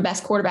camp for the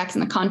best quarterbacks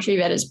in the country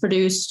that has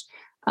produced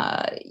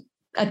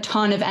a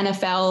ton of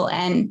NFL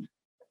and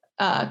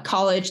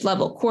college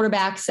level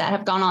quarterbacks that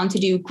have gone on to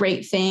do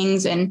great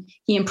things. And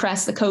he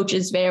impressed the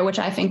coaches there, which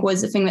I think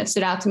was the thing that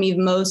stood out to me the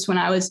most when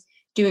I was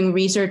doing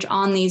research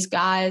on these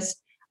guys.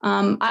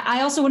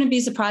 I also wouldn't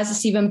be surprised to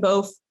see them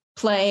both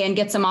play and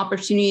get some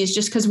opportunities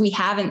just because we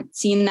haven't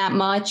seen that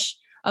much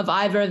of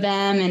either of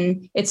them.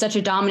 And it's such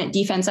a dominant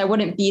defense. I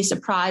wouldn't be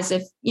surprised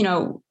if,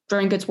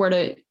 Drinkwitz were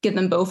to give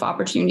them both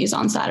opportunities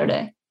on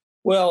Saturday.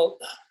 Well,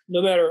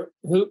 no matter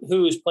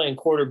who is playing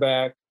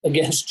quarterback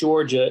against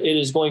Georgia, it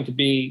is going to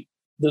be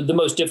the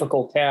most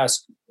difficult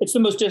task. It's the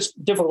most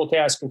difficult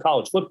task in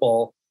college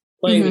football,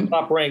 playing the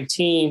top-ranked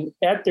team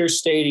at their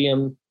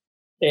stadium.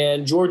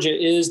 And Georgia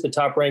is the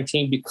top-ranked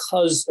team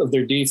because of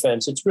their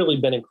defense. It's really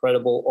been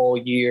incredible all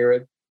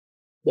year.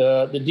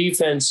 The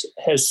defense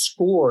has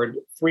scored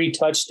 3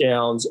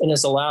 touchdowns and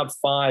has allowed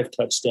 5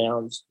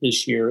 touchdowns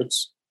this year.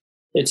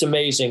 It's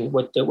amazing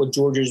what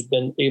Georgia's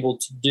been able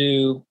to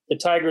do. The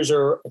Tigers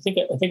are, I think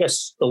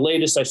the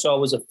latest I saw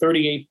was a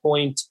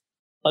 38-point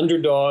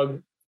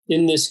underdog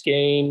in this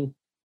game.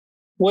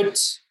 What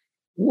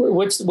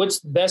What's the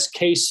best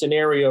case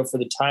scenario for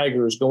the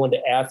Tigers going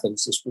to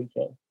Athens this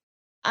weekend?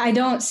 I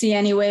don't see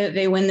any way that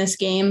they win this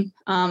game,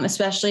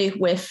 especially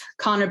with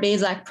Connor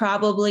Bazelak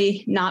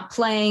probably not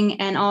playing.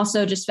 And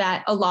also just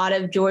that a lot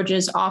of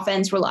Georgia's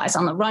offense relies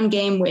on the run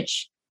game,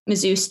 which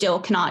Mizzou still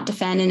cannot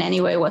defend in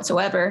any way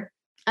whatsoever.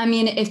 I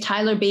mean, if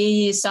Tyler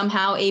Beatty is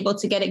somehow able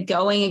to get it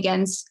going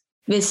against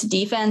this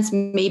defense,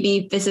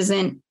 maybe this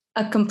isn't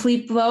a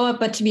complete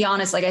blowout, but to be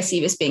honest, like I see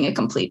this being a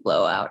complete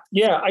blowout.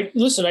 Yeah, I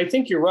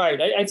think you're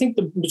right. I think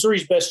the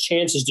Missouri's best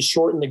chance is to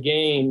shorten the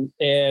game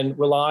and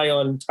rely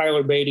on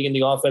Tyler Beatty and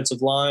the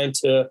offensive line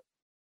to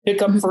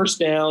pick up first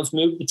downs,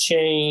 move the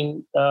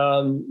chain,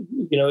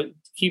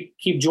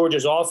 keep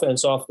Georgia's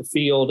offense off the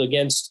field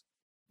against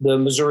the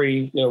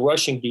Missouri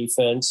rushing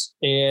defense,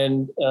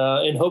 and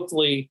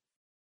hopefully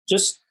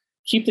just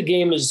keep the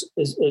game as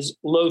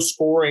low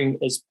scoring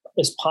as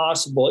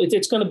possible.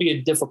 It's going to be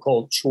a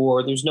difficult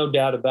chore. There's no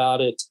doubt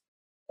about it.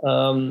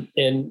 Maybe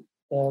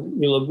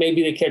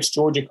they catch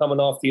Georgia coming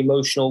off the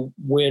emotional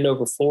win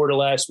over Florida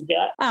last week.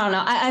 I don't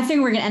know. I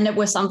think we're going to end up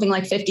with something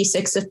like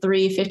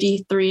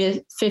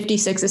 56-3,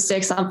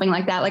 56-6, something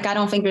like that. Like, I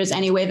don't think there's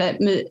any way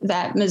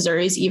that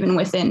Missouri's even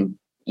within,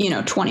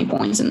 20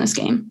 points in this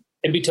game.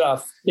 It'd be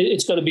tough.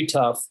 It's going to be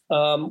tough.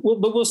 But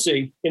we'll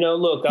see.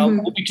 Look,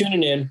 we'll be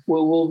tuning in.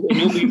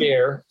 You'll be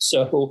there.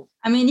 So,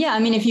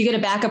 if you get a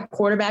backup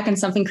quarterback and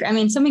something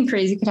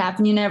crazy could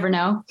happen. You never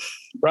know.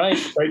 Right.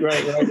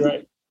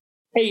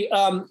 Hey,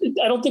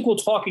 I don't think we'll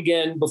talk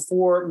again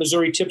before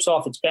Missouri tips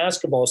off its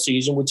basketball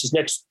season, which is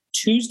next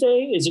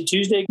Tuesday. Is it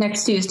Tuesday?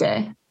 Next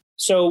Tuesday.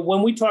 So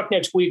when we talk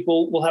next week,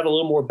 we'll have a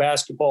little more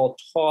basketball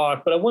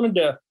talk. But I wanted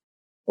to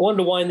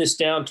wind this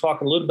down,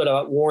 talking a little bit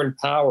about Warren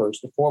Powers,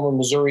 the former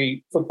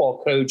Missouri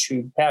football coach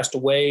who passed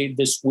away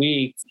this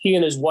week. He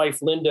and his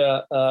wife,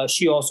 Linda,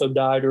 she also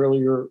died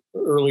earlier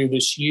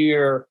this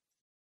year.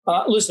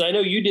 Listen, I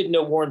know you didn't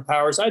know Warren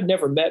Powers. I'd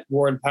never met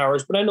Warren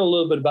Powers, but I know a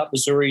little bit about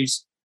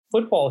Missouri's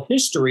football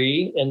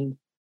history. And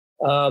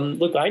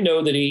look, I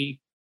know that he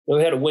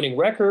had a winning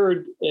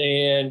record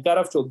and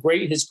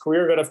his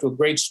career got off to a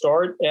great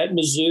start at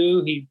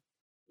Mizzou. He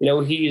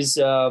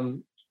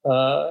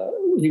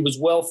was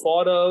well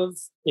thought of.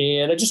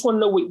 And I just want to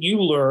know what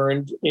you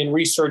learned in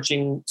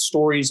researching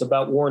stories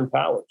about Warren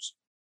Powers.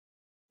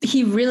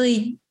 He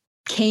really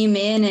came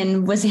in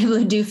and was able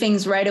to do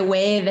things right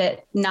away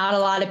that not a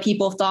lot of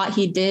people thought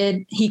he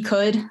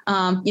could.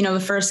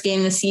 The first game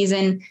of the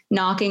season,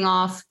 knocking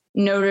off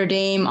Notre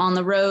Dame on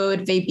the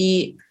road. They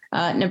beat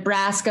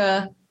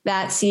Nebraska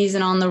that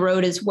season on the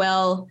road as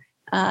well,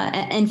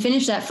 and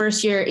finished that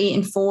first year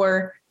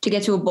 8-4 to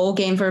get to a bowl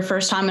game for the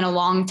first time in a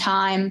long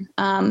time.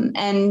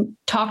 And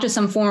talked to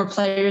some former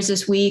players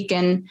this week,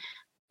 and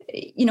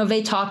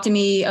they talked to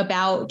me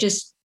about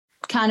just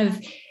kind of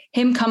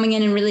him coming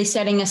in and really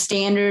setting a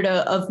standard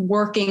of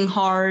working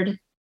hard,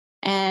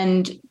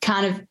 and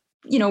kind of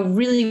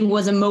really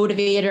was a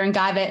motivator and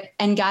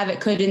guy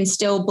that could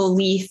instill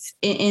belief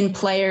in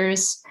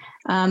players.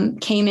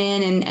 Came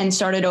in and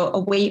started a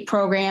weight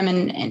program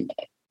and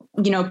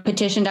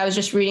petitioned. I was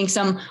just reading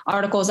some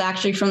articles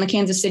actually from the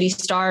Kansas City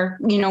Star,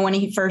 when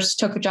he first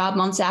took a job,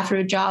 months after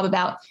a job,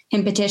 about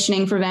him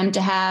petitioning for them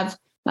to have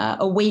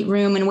a weight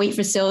room and weight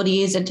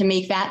facilities and to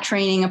make that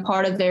training a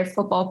part of their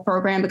football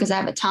program, because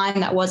at the time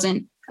that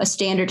wasn't a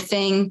standard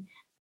thing.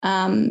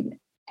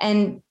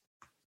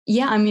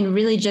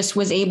 Really just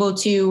was able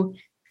to,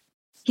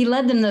 he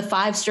led them to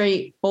 5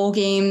 bowl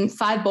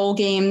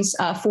games,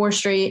 4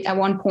 straight at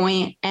one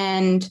point,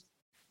 and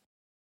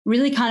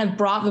really kind of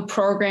brought the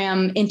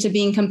program into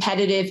being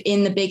competitive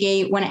in the Big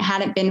 8 when it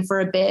hadn't been for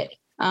a bit.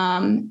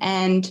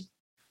 And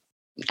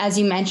as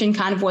you mentioned,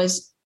 kind of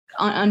was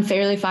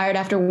unfairly fired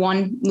after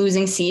one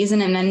losing season.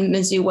 And then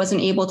Mizzou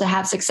wasn't able to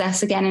have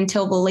success again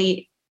until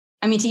to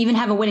even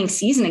have a winning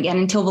season again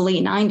until the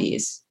late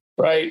 90s.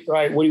 Right.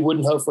 Woody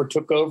Woodenhofer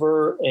took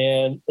over,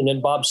 and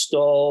then Bob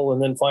Stull,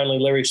 and then finally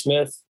Larry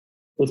Smith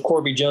with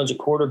Corby Jones at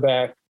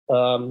quarterback.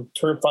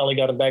 Finally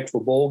got him back to a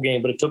bowl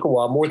game, but it took a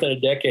while, more than a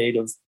decade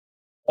of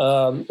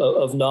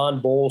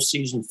non-bowl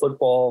season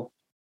football.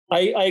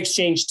 I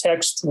exchanged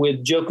texts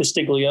with Joe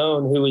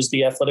Castiglione, who is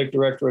the athletic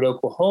director at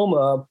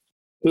Oklahoma,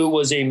 who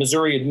was a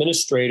Missouri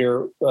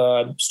administrator,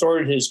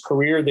 started his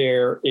career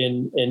there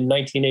in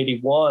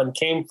 1981,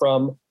 came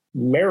from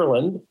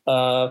Maryland,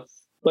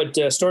 but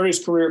started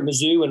his career at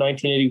Mizzou in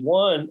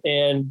 1981.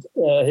 And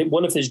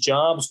one of his first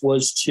jobs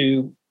was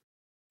to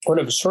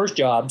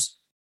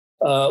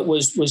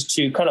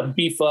kind of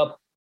beef up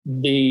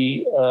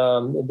the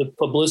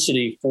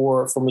publicity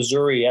for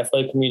Missouri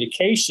athletic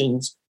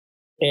communications.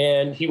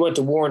 And he went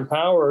to Warren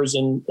Powers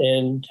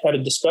and had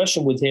a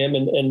discussion with him.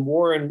 And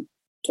Warren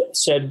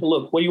said,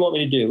 "Look, what do you want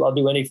me to do? I'll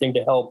do anything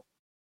to help,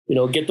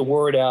 get the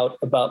word out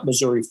about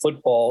Missouri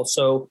football."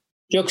 So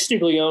Joe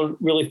Castiglione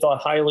really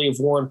thought highly of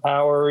Warren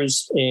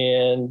Powers,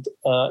 and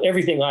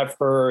everything I've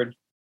heard,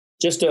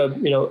 just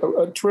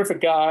a terrific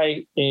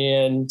guy,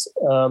 and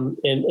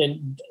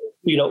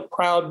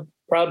proud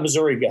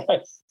Missouri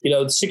guy.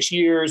 6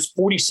 years,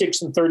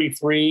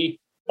 46-33.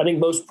 I think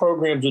most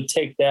programs would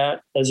take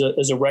that as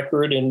a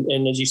record.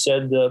 And as you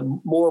said,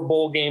 more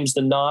bowl games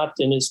than not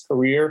in his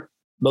career,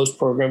 most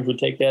programs would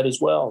take that as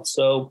well.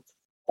 So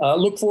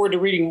look forward to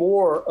reading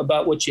more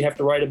about what you have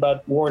to write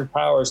about Warren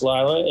Powers,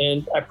 Lila.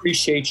 And I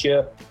appreciate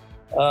you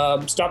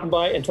stopping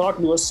by and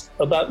talking to us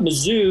about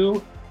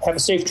Mizzou. Have a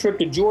safe trip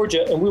to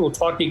Georgia, and we will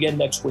talk to you again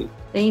next week.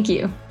 Thank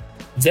you.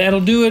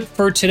 That'll do it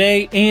for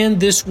today and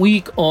this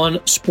week on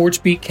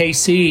SportsBeat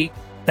KC.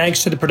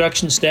 Thanks to the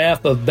production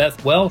staff of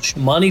Beth Welsh,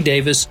 Monty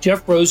Davis,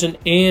 Jeff Rosen,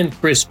 and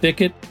Chris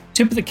Pickett.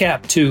 Tip of the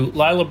cap to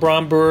Lila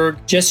Bromberg,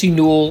 Jesse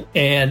Newell,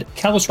 and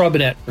Callis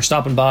Robinette for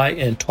stopping by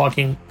and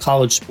talking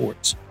college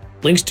sports.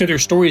 Links to their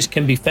stories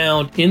can be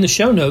found in the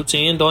show notes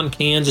and on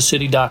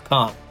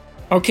kansascity.com.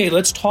 Okay,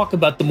 let's talk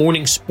about the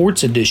morning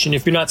sports edition.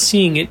 If you're not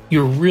seeing it,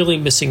 you're really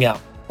missing out.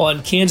 On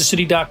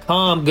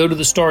kansascity.com, go to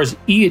the Stars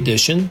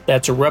e-edition.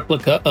 That's a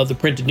replica of the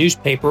printed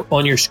newspaper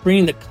on your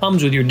screen that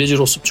comes with your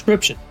digital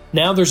subscription.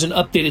 Now there's an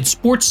updated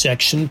sports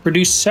section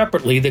produced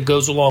separately that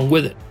goes along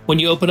with it. When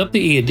you open up the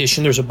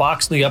e-edition, there's a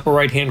box in the upper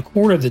right-hand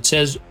corner that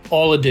says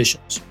All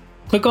Editions.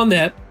 Click on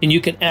that, and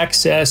you can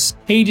access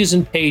pages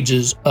and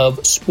pages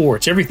of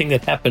sports, everything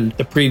that happened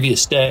the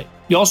previous day.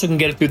 You also can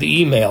get it through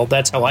the email.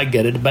 That's how I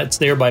get it. It's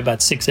there by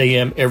about 6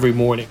 a.m. every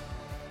morning.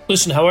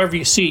 Listen, however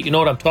you see it, you know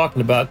what I'm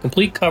talking about.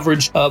 Complete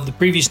coverage of the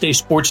previous day's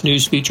sports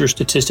news, features,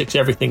 statistics,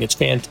 everything. It's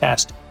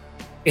fantastic.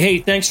 Hey,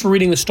 thanks for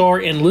reading the Star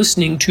and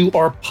listening to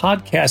our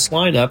podcast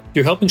lineup.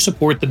 You're helping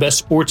support the best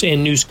sports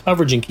and news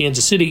coverage in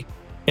Kansas City,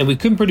 and we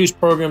couldn't produce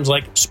programs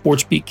like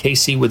SportsBeat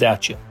KC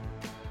without you.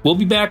 We'll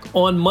be back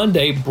on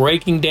Monday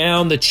breaking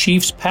down the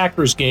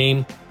Chiefs-Packers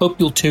game. Hope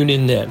you'll tune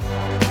in then.